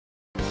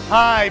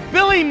Hi,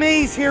 Billy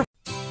Mays here.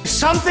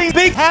 Something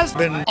big has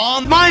been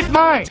on my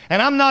mind, and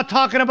I'm not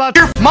talking about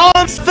your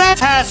mom's fat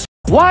ass.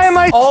 Why am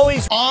I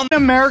always on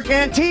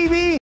American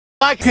TV?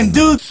 I can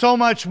do so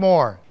much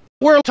more.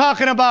 We're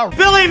talking about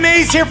Billy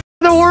Mays here,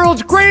 the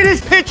world's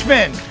greatest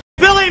pitchman.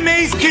 Billy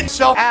Mays can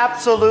sell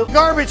absolute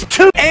garbage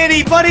to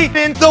anybody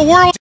in the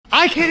world.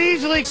 I can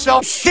easily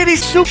sell shitty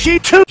sushi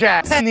to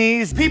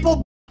Japanese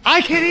people.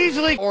 I can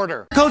easily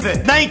order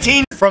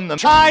COVID-19 from the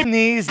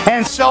Chinese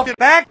and sell it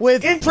back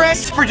with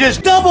interest for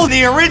just double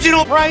the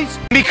original price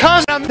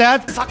because I'm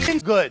that fucking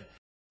good.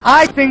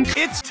 I think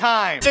it's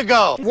time to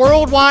go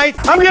worldwide.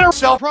 I'm gonna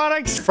sell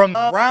products from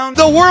around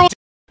the world.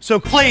 So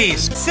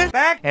please sit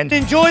back and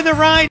enjoy the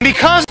ride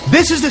because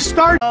this is the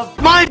start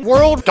of my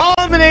world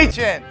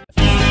domination.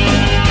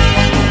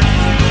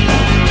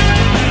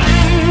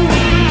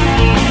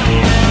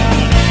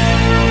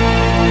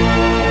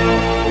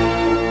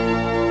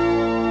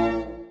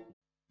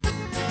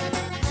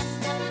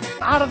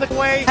 Out of the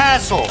way,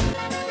 hassle.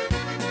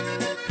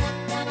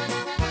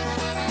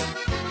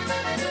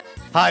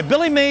 Hi,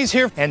 Billy Mays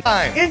here, and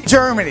I'm in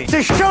Germany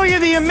to show you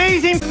the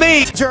amazing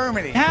Mays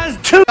Germany has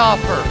to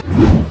offer.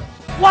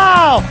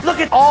 Wow, look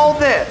at all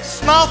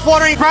this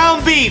mouth-watering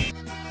ground beef.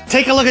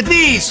 Take a look at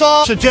these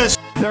sausages.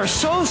 They're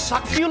so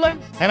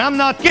succulent, and I'm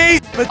not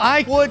gay, but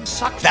I would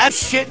suck that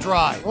shit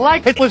dry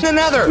like it was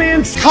another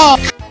man's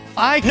cock.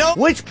 I know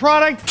which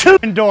product to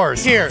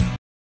endorse here.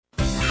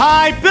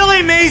 Hi,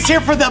 Billy Mays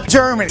here for the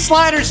German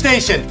Slider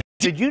Station.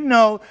 Did you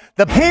know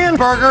the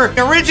hamburger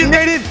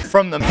originated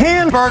from the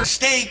Hamburg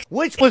steak,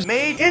 which was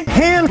made in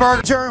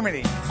Hamburg,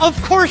 Germany? Of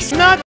course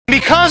not,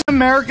 because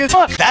America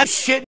took that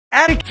shit,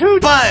 added 2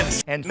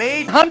 buns, and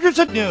made hundreds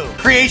of new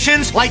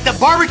creations like the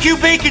barbecue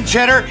bacon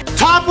cheddar,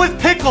 topped with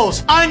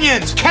pickles,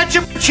 onions,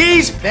 ketchup,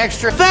 cheese,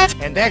 extra fat,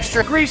 and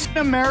extra grease.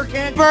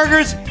 American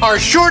burgers are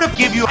sure to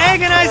give you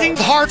agonizing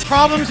heart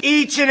problems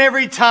each and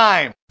every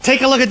time.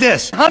 Take a look at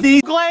this.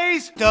 Honey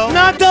glazed,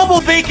 not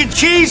double bacon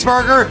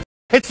cheeseburger.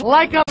 It's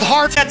like a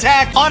heart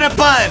attack on a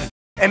bun.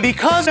 And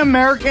because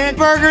American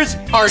burgers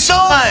are so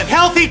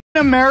unhealthy,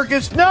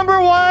 America's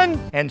 #1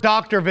 and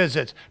doctor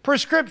visits,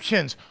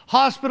 prescriptions,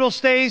 hospital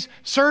stays,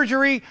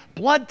 surgery,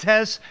 blood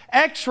tests,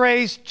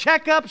 x-rays,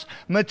 checkups,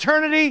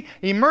 maternity,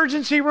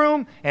 emergency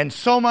room, and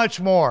so much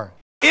more.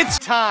 It's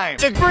time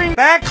to bring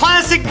back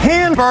classic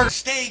Hamburg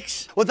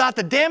steaks without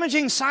the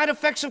damaging side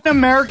effects of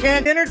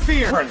American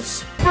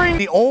interference. Bring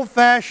the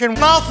old-fashioned,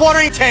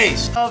 mouth-watering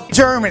taste of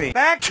Germany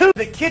back to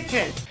the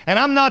kitchen. And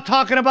I'm not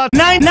talking about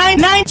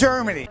 999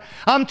 Germany.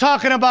 I'm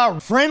talking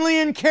about friendly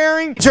and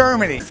caring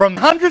Germany from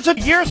hundreds of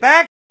years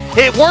back.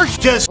 It works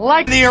just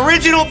like the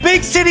original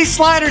Big City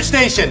Slider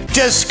Station.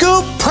 Just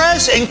scoop,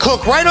 press, and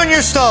cook right on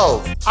your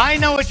stove. I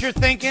know what you're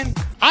thinking.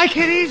 I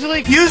could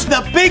easily use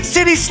the Big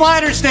City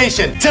Slider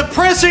Station to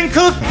press and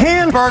cook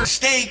Hamburg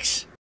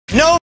steaks.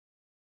 No,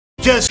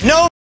 just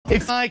no.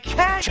 If I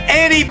catch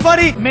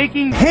anybody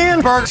making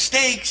Hamburg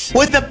steaks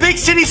with the Big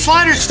City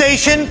Slider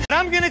Station,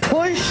 I'm gonna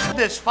push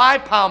this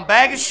 5-pound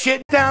bag of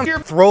shit down your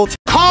throat.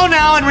 Call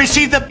now and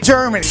receive the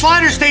German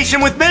Slider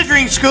Station with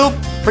measuring scoop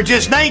for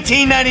just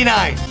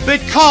 $19.99.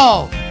 But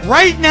call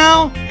right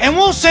now and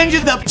we'll send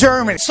you the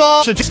German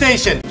sausage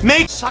station.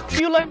 Make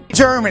succulent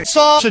German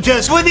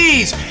sausages with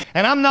ease.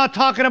 And I'm not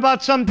talking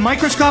about some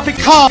microscopic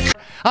cock.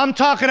 I'm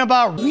talking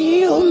about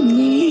real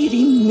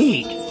meaty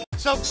meat.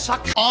 So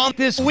suck on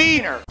this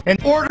wiener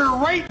and order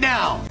right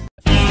now.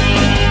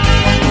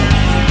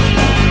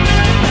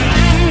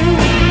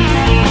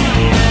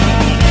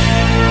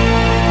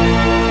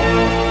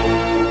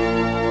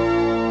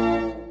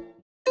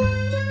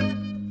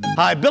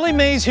 Hi, Billy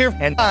Mays here,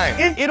 and I'm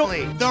in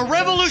Italy, the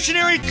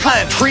revolutionary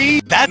country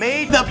that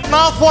made the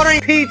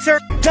mouth-watering pizza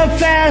the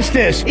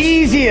fastest,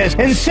 easiest,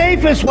 and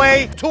safest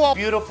way to a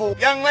beautiful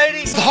young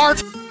lady's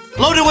heart,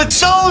 loaded with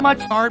so much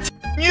art,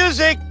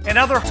 music, and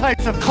other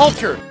types of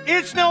culture.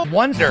 It's no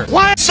wonder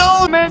why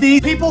so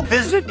many people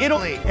visit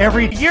Italy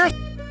every year.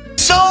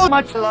 So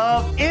much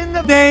love in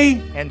the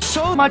day and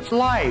so much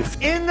life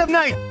in the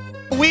night.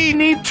 We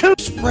need to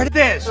spread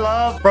this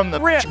love from the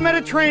rich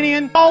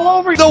Mediterranean all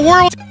over the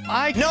world.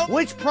 I know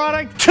which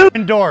product to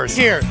endorse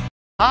here.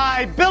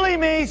 Hi, Billy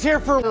Mays here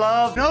for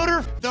Love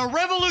Odor, the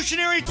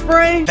revolutionary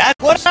spray that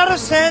puts out a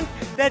scent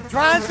that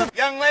drives the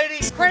young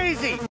ladies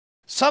crazy.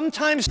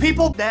 Sometimes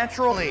people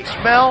naturally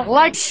smell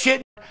like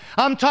shit.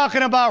 I'm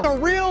talking about a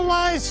real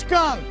live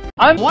skunk,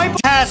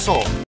 unwiped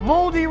tassel,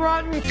 moldy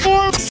rotten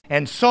corpse,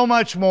 and so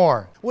much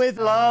more. With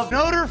Love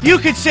Odor, you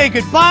could say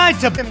goodbye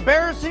to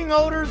embarrassing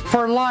odors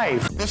for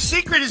life. The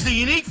secret is the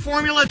unique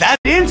formula that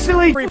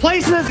instantly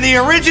replaces the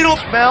original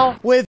smell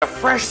with a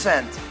fresh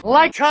scent,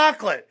 like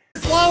chocolate,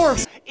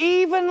 flowers,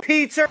 even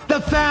pizza. The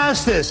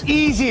fastest,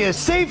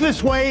 easiest,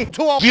 safest way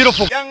to a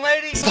beautiful young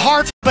lady's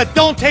heart. But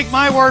don't take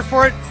my word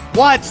for it.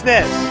 Watch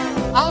this.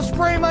 I'll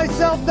spray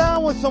myself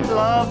down with some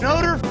Love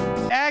Odor.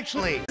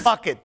 Actually,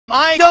 fuck it.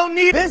 I don't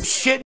need this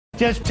shit.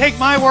 Just take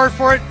my word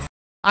for it.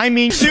 I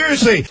mean,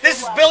 seriously,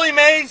 this is Billy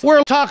Mays.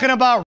 We're talking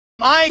about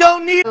I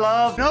don't need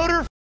Love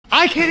Odor.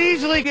 I can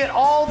easily get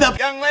all the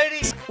young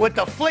ladies with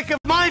the flick of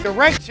my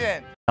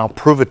direction. I'll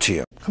prove it to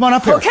you. Come on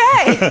up here.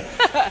 Okay.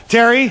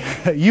 Terry,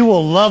 you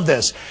will love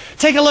this.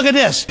 Take a look at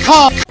this.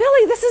 Call.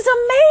 Billy, this is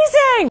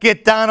amazing.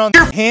 Get down on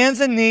your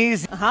hands and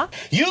knees. Uh-huh.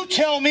 You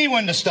tell me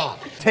when to stop.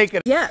 Take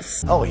it.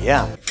 Yes. Oh,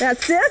 yeah.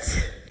 That's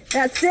it.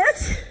 That's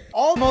it.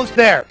 Almost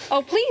there.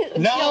 Oh, please.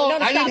 No,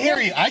 I didn't hear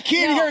you. I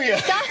can't hear you.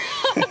 Stop.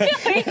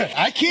 Billy.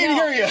 I can't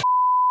hear you.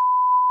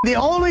 The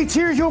only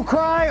tears you'll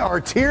cry are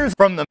tears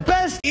from the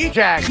best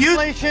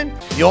ejaculation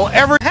you'll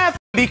ever have.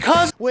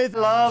 Because with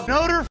Love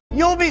Noter,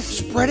 you'll be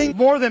spreading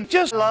more than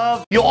just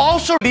love. You'll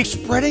also be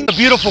spreading the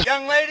beautiful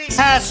young lady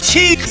has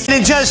cheeks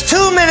in just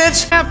 2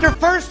 minutes after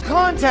first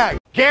contact.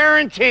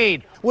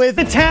 Guaranteed. With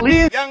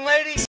Italian young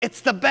ladies, it's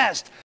the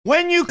best.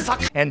 When you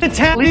fuck an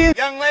Italian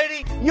young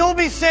lady, you'll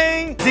be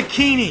saying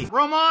zucchini,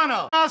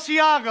 romano,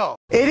 asiago.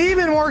 It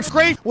even works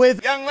great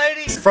with young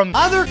ladies from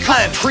other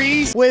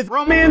countries with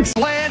romance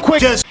planned quick,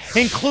 just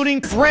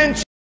including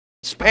French,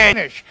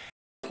 Spanish,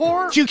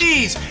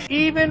 Portuguese,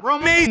 even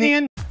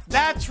Romanian.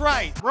 That's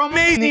right,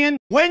 Romanian.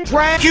 When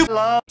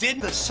Dracula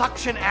did the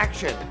suction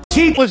action,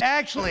 he was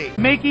actually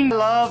making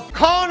love.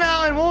 Call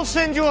now and we'll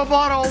send you a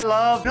bottle of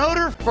Love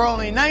Noter for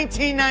only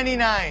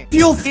 $19.99.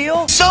 You'll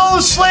feel so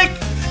slick,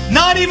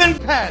 not even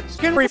pets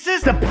can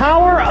resist the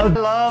power of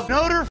Love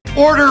Noter.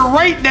 Order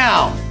right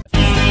now.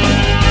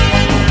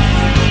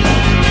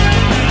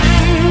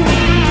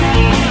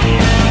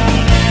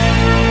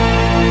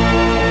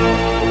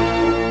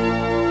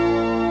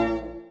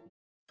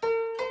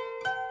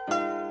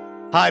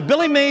 Hi,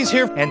 Billy Mays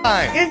here, and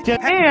I'm in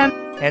Japan,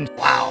 and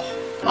wow,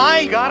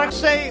 I gotta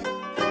say,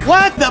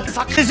 what the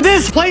fuck is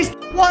this place?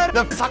 What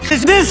the fuck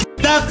is this?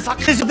 The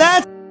fuck is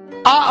that?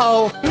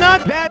 Uh-oh,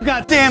 not that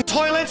goddamn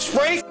toilet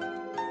spray.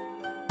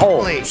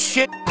 Holy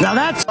shit, now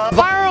that's a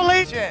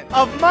violation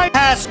of my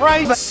past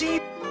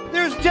privacy.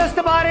 There's just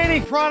about any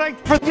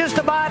product for just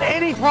about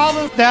any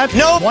problem that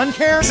no one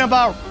cares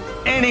about.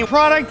 Any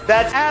product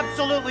that's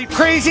absolutely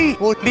crazy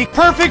will be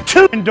perfect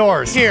to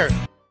endorse here.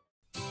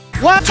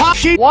 What top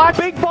sheet? What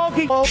big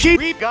bulky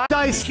sheet? Got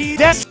dice key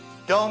desk?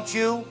 Don't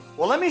you?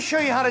 Well, let me show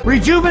you how to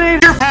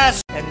rejuvenate your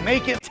pass and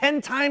make it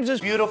 10 times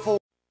as beautiful.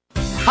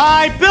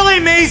 Hi, Billy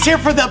Mays here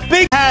for the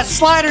Big Pass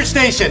Slider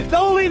Station.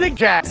 Only the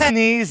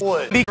Japanese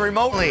would be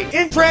remotely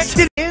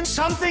interested in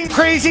something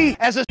crazy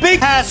as a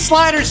Big Pass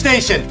Slider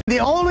Station. The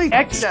only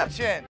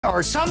exception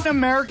are some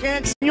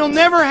Americans. You'll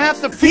never have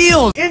to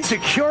feel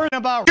insecure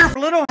about your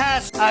little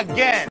pass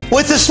again.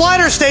 With the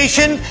Slider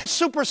Station,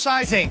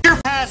 supersizing your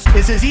pass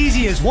is as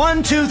easy as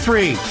 1, 2,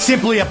 3.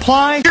 Simply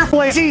apply your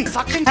lazy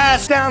fucking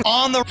pass down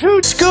on the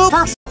root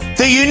scooper.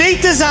 The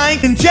unique design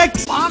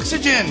injects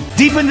oxygen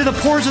deep into the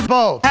pores of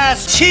both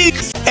pass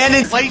cheeks and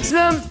inflates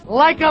them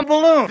like a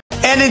balloon.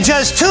 And in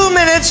just 2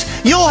 minutes,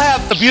 you'll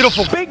have the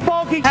beautiful big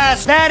bulky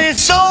pass that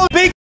is so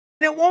big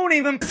it won't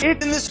even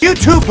fit in this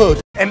YouTube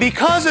booth. And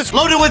because it's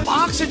loaded with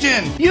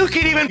oxygen, you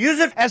can even use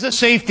it as a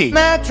safety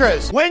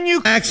mattress. When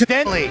you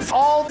accidentally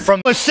fall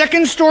from a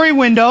second-story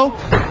window,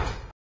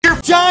 your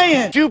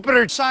giant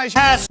Jupiter-sized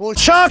pass will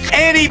shock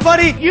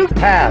anybody you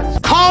pass.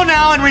 Call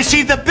now and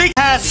receive the Big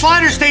Pass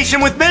Slider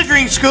Station with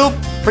measuring scoop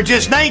for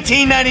just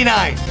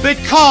 $19.99. But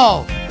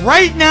call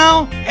right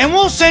now and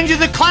we'll send you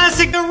the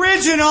classic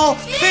original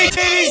Big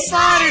Titty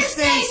Slider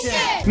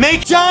Station.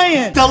 Make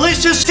giant,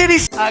 delicious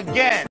titties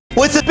again.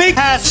 With the Big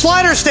Pass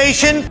Slider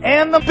Station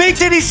and the Big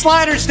Titty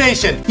Slider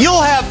Station,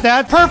 you'll have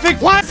that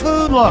perfect white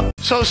food look.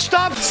 So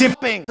stop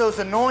sipping those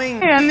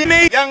annoying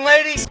anime young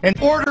ladies and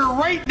order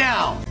right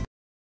now.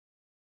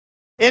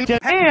 In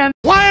Japan,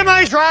 why am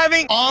I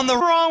driving on the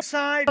wrong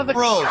side of the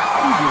road?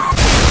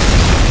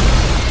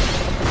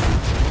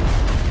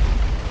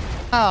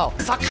 Oh,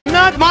 fuck,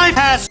 not my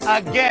pass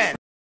again.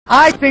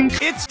 I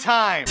think it's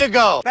time to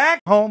go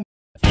back home.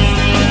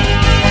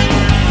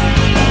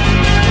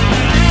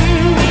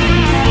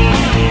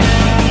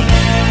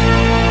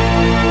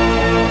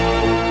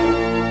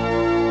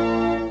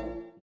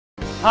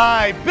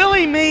 Hi,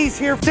 Billy Mays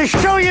here to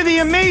show you the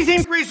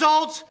amazing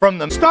results from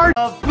the start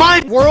of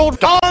my world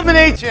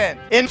domination.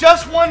 In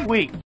just 1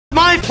 week,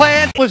 my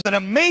plan was an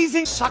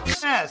amazing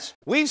success.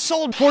 We've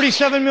sold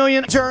 47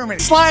 million German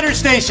slider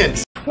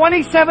stations,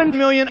 27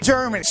 million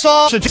German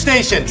sausage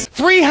stations,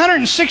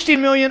 360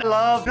 million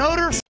Love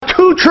Noter,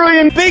 2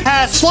 trillion Big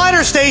Pass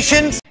Slider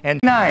Stations, and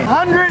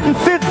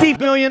 950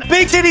 million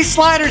Big Titty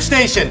Slider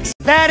Stations.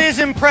 That is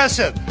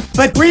impressive.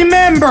 But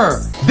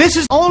remember, this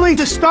is only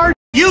to start.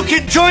 You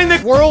can join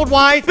the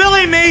worldwide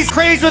Billy Mays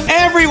craze with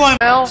everyone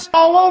else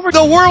all over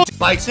the world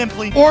by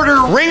simply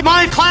ordering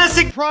my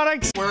classic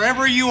products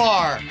wherever you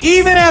are.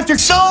 Even after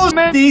so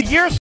many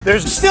years,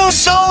 there's still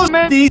so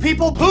many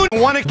people who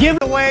want to give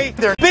away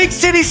their Big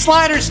City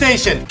Slider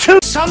Station to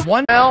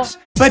someone else.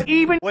 But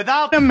even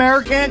without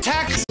American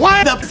tax,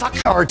 why the fuck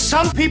are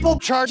some people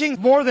charging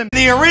more than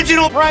the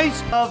original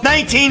price of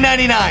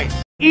 $19.99?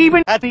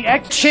 Even at the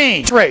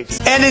exchange rates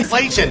and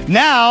inflation.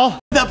 Now,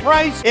 the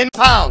price in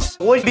pounds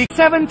would be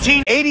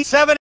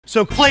 $17.87.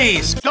 So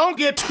please, don't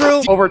get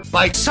screwed over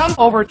by some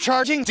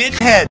overcharging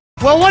dickhead.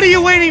 Well, what are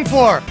you waiting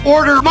for?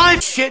 Order my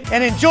shit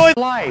and enjoy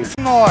life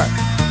more.